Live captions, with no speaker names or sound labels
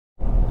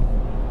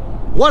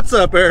What's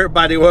up,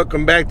 everybody?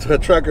 Welcome back to A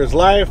Trucker's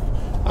Life.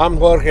 I'm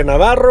Jorge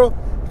Navarro.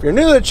 If you're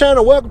new to the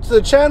channel, welcome to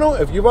the channel.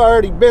 If you've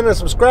already been a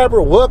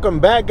subscriber, welcome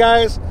back,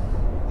 guys.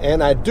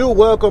 And I do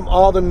welcome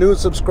all the new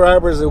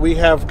subscribers that we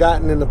have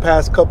gotten in the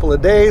past couple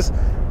of days.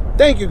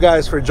 Thank you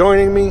guys for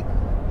joining me.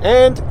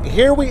 And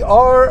here we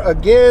are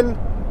again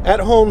at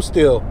home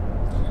still.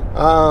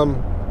 I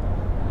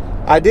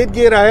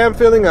am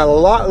feeling a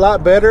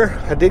lot better.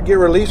 I did get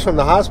released from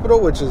the hospital,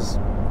 which is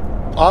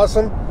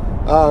awesome.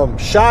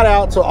 Shout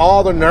out to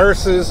all the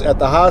nurses at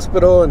the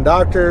hospital and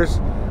doctors,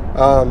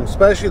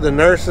 especially the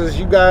nurses.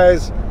 You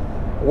guys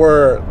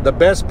were the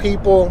best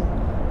people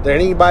that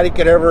anybody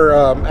could ever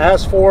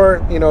ask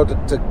for, you know,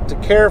 to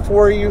care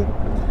for you.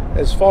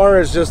 As far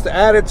as just the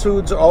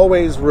attitudes,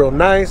 always real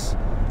nice.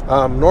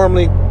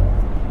 Normally,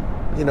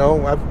 you know,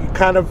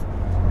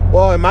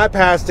 well, in my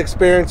past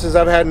experiences,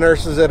 I've had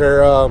nurses that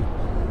are a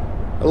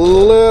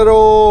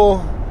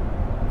little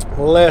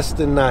less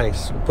than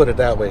nice, we'll put it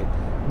that way.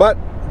 But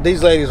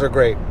these ladies are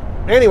great.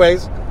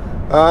 Anyways,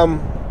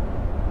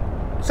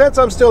 since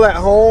I'm still at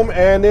home,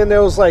 and then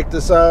there was like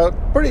this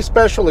pretty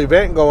special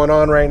event going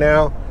on right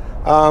now.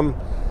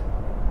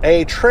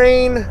 A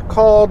train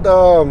called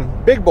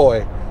Big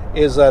Boy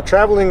is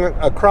traveling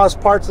across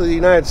parts of the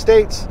United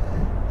States,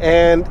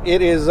 and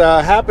it is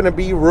happened to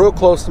be real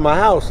close to my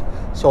house.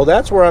 So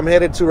that's where I'm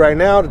headed to right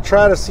now, to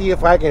try to see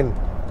if I can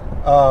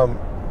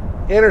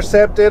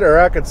intercept it, or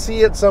I could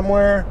see it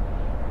somewhere.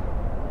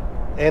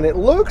 And it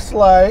looks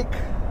like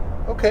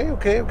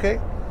okay.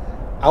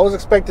 I was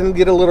expecting to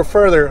get a little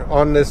further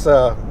on this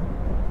to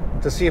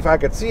see if I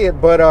could see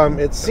it, but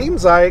it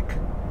seems like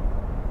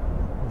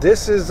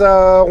this is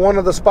one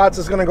of the spots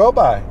it's going to go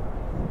by.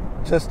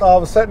 Just all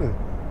of a sudden,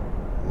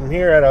 I'm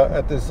here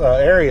at this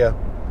area.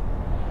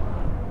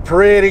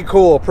 Pretty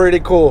cool.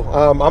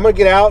 I'm gonna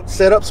get out,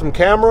 set up some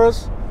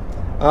cameras.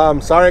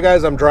 Sorry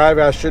guys, I'm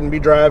driving. I shouldn't be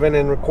driving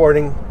and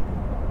recording.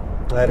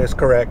 That is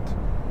correct.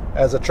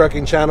 As a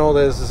trucking channel,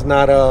 this is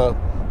not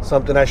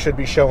something I should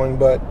be showing,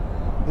 but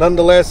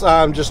nonetheless,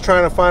 I'm just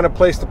trying to find a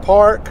place to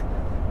park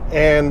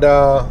and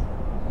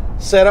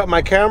set up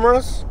my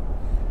cameras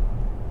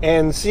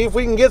and see if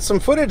we can get some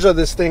footage of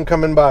this thing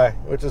coming by,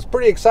 which is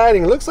pretty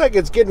exciting. It looks like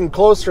it's getting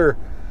closer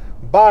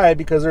by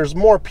because there's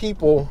more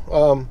people.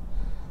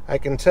 I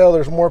can tell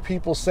there's more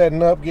people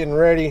setting up, getting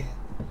ready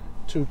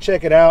to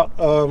check it out.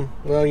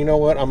 Well, you know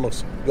what? I'm gonna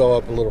go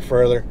up a little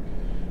further.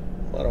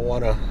 I don't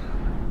want to.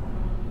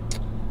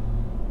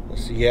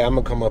 Let's see. Yeah, I'm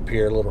gonna come up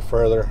here a little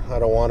further. I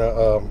don't want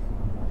to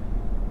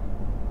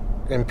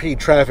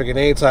impede traffic in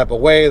any type of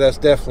way. That's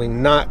definitely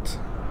not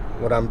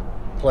what I'm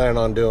planning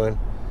on doing.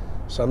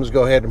 So I'm just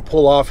go ahead and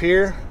pull off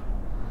here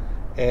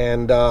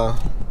and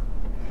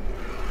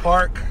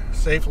park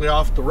safely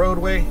off the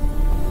roadway.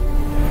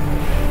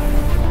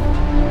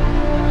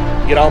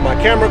 Get all my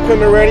camera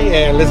equipment ready,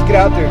 and let's get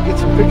out there and get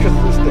some pictures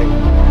of this thing.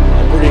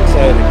 I'm pretty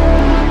excited.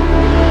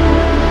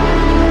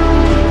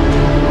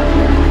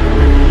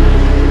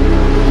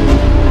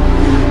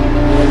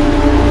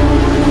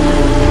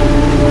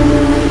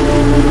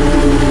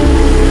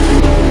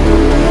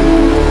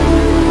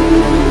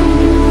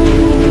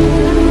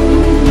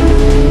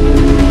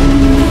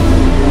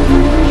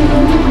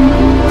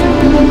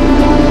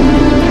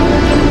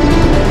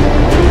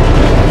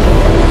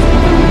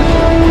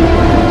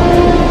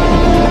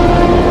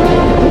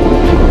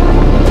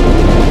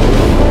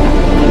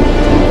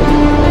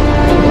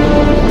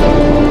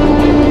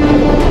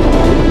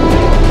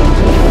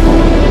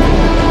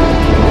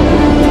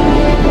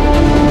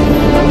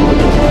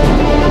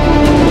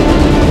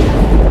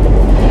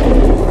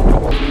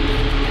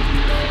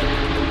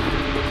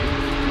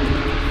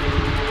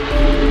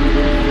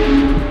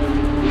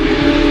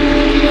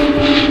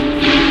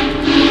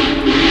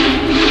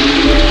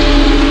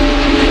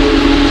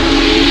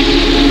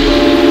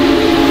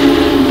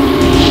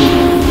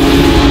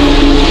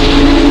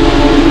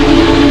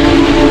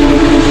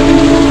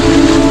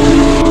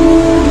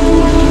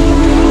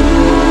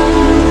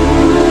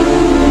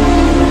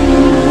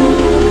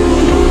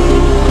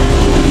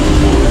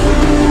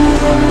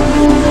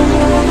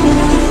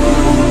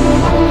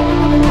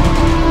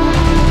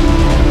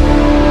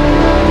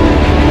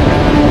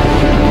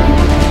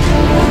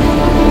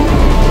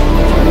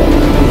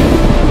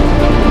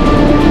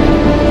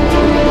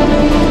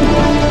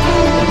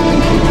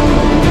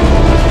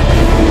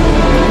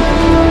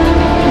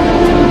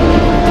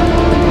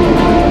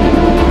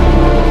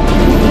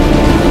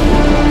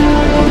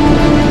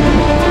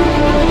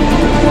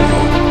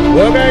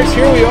 Well guys,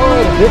 here we are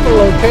at a different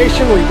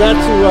location. We got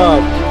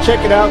to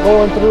check it out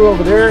going through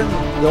over there.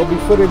 There'll be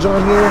footage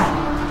on here.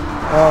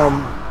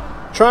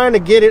 I'm trying to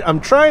get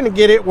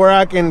it where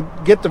I can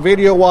get the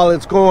video while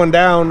it's going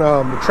down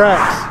the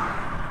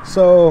tracks.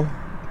 So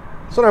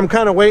that's what I'm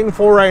kind of waiting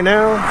for right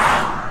now.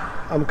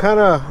 I'm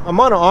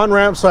on an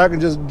on-ramp, so I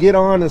can just get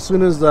on as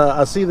soon as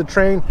I see the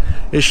train.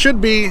 It should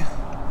be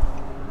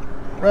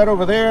right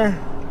over there.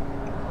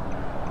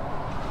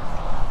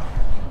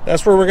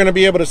 That's where we're going to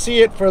be able to see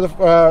it for the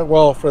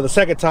well, for the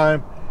second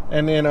time,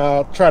 and then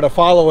try to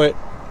follow it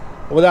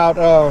without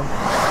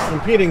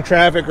impeding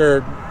traffic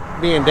or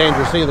being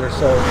dangerous either.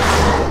 So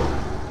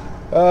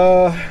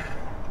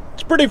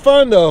it's pretty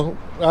fun though,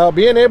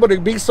 being able to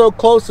be so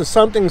close to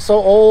something so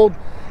old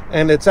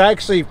and it's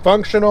actually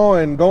functional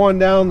and going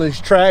down these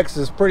tracks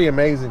is pretty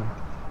amazing.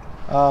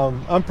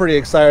 I'm pretty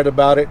excited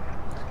about it.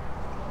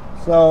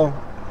 So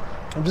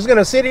I'm just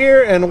gonna sit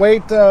here and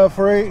wait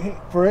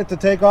for it to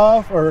take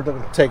off, or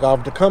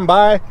to come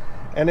by,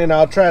 and then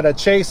I'll try to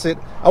chase it.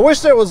 I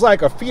wish there was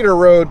like a feeder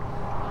road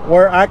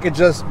where I could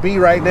just be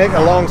right next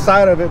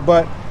alongside of it,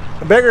 but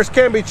the beggars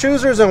can't be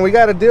choosers, and we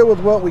got to deal with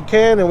what we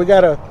can, and we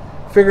got to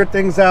figure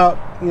things out,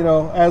 you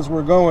know, as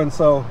we're going.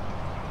 So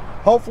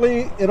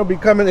hopefully it'll be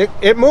coming.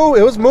 It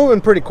was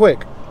moving pretty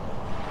quick.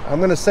 I'm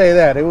gonna say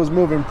that it was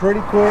moving pretty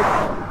quick.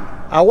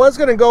 I was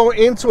gonna go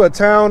into a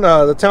town,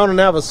 the town of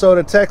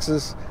Navasota,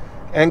 Texas,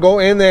 and go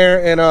in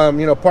there and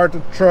you know, park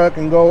the truck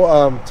and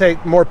go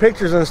take more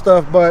pictures and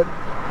stuff, but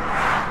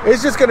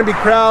it's just gonna be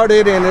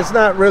crowded and it's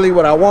not really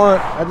what I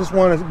want. I just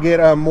want to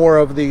get more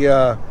of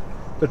the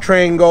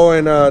train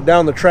going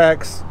down the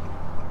tracks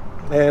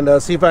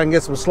and see if I can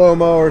get some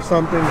slow-mo or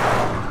something.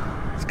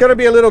 It's gonna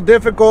be a little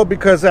difficult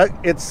because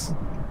it's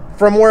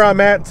from where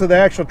I'm at to the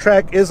actual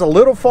track is a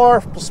little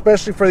far,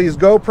 especially for these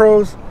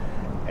GoPros.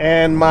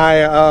 And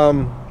my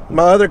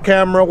my other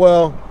camera,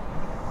 well,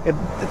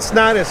 it's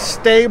not as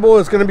stable.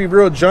 It's going to be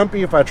real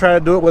jumpy if I try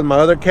to do it with my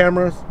other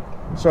cameras.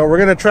 So we're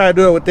going to try to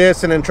do it with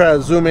this and then try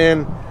to zoom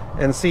in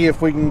and see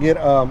if we can get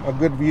a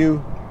good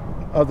view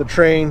of the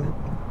train.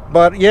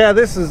 But yeah,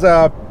 this is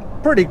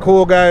pretty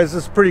cool, guys.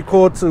 It's pretty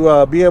cool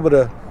to be able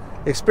to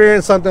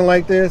experience something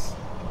like this.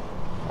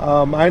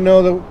 I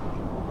know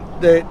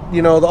that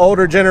you know, the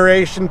older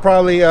generation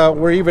probably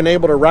were even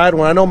able to ride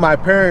one. I know my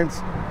parents,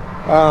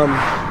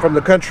 from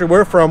the country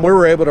we're from, they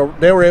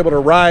were able to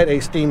ride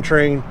a steam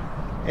train,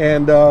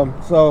 and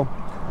so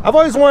I've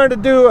always wanted to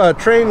do a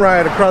train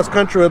ride across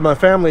country with my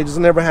family, just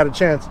never had a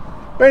chance.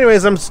 But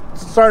anyways, I'm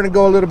starting to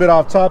go a little bit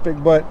off topic,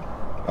 but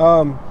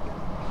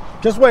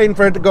just waiting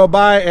for it to go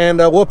by, and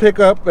we'll pick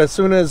up as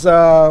soon as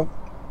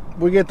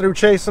we get through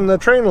chasing the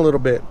train a little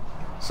bit.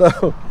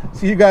 So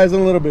see you guys in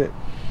a little bit.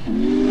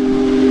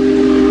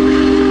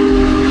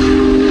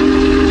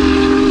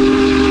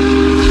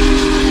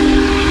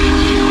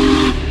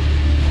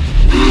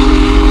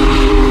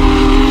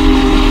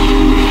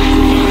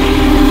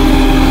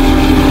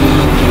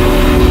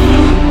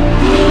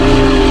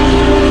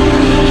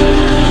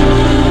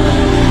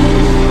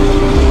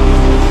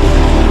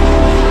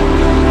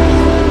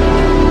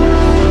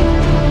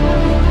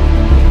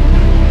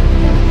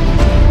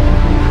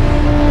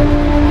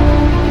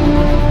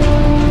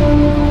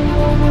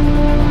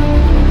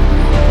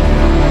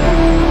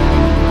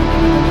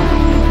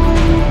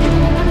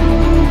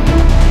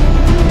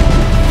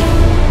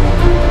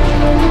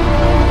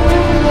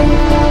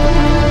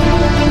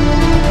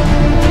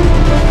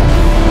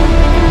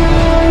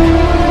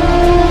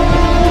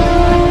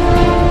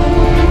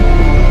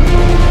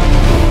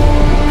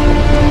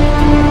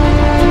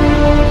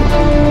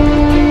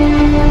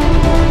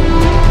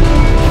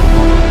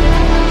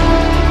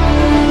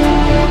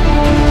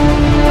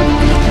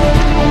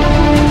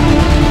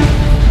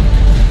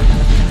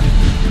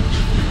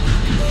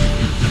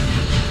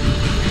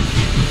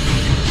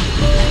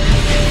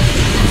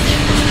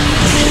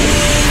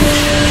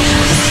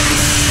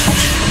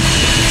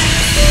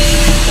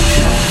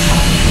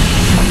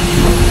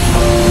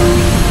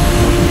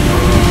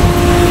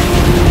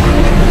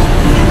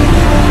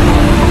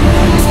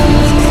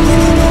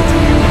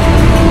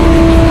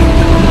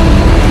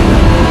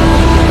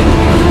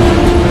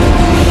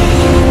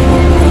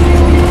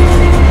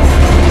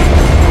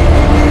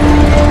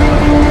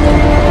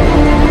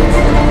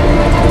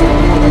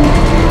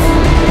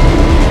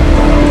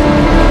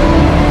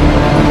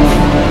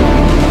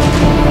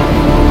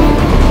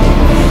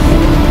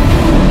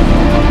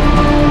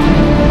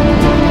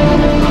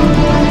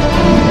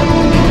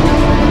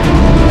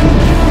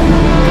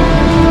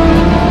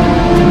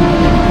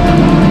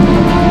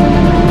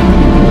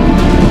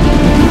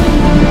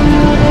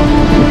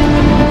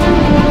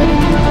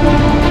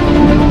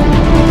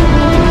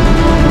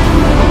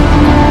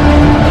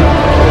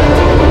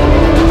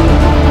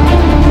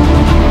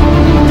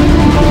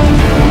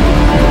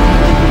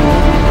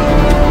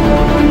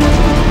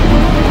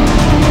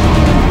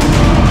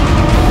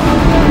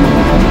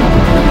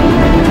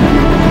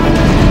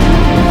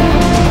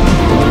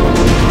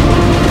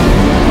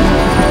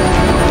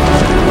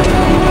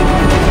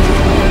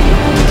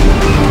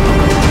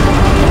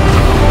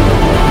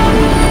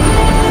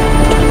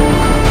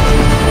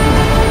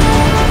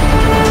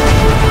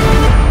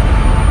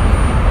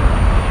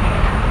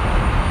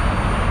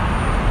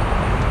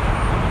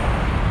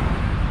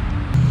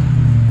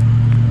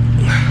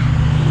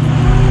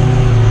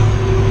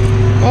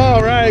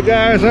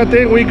 Guys, I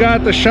think we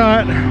got the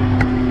shot.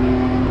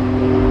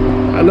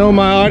 I know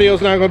my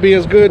audio's not gonna be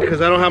as good because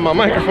I don't have my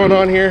microphone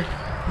on here,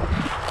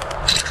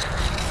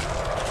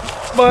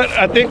 but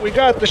I think we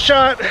got the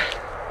shot.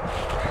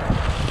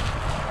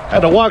 Had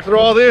to walk through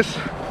all this.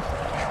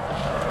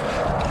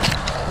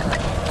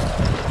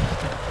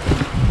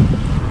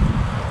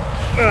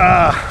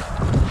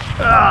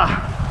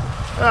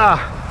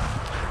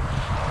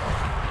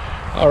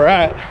 All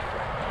right,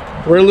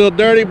 we're a little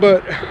dirty,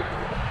 but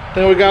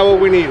then we got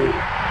what we needed.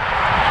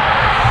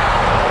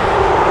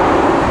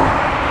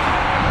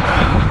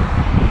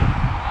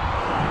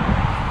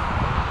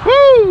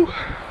 Woo!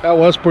 That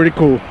was pretty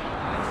cool.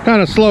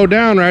 Kind of slowed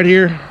down right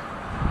here.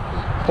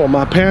 Pull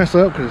my pants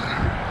up because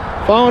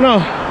falling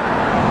off.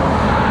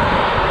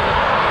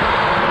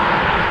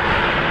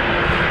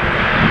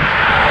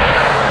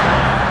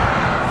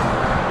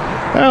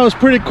 That was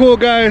pretty cool,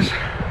 guys.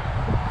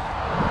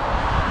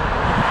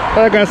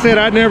 Like I said,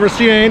 I've never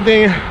seen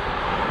anything.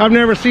 I've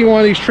never seen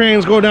one of these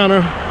trains go down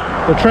the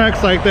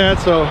tracks like that.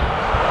 So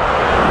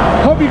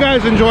hope you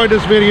guys enjoyed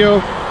this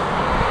video.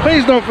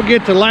 Please don't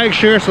forget to like,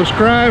 share,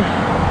 subscribe,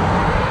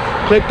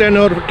 click that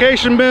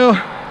notification bell.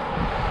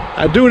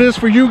 I do this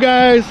for you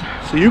guys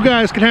so you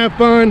guys can have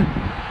fun.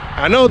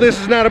 I know this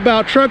is not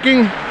about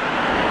trucking,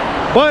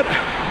 but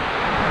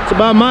it's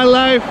about my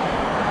life,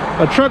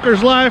 a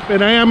trucker's life,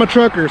 and I am a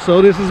trucker,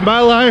 so this is my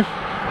life,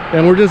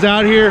 and we're just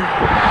out here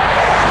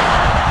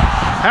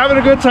having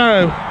a good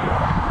time.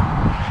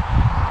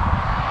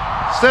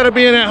 Instead of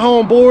being at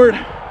home bored,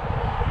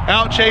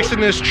 out chasing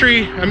this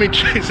train,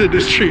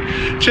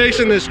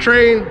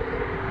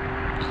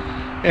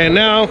 and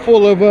now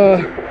full of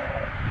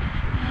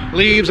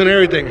leaves and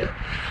everything.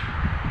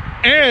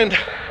 And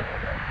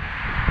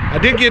I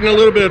did get in a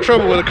little bit of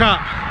trouble with a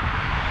cop.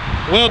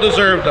 Well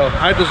deserved though,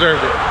 I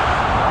deserved it.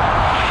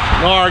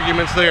 No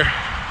arguments there.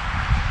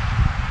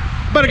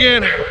 But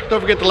again,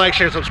 don't forget to like,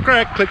 share,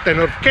 subscribe, click that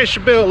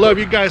notification bell. Love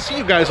you guys. See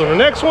you guys on the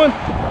next one.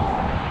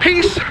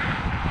 Peace.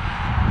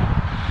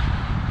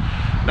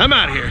 I'm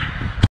out of here.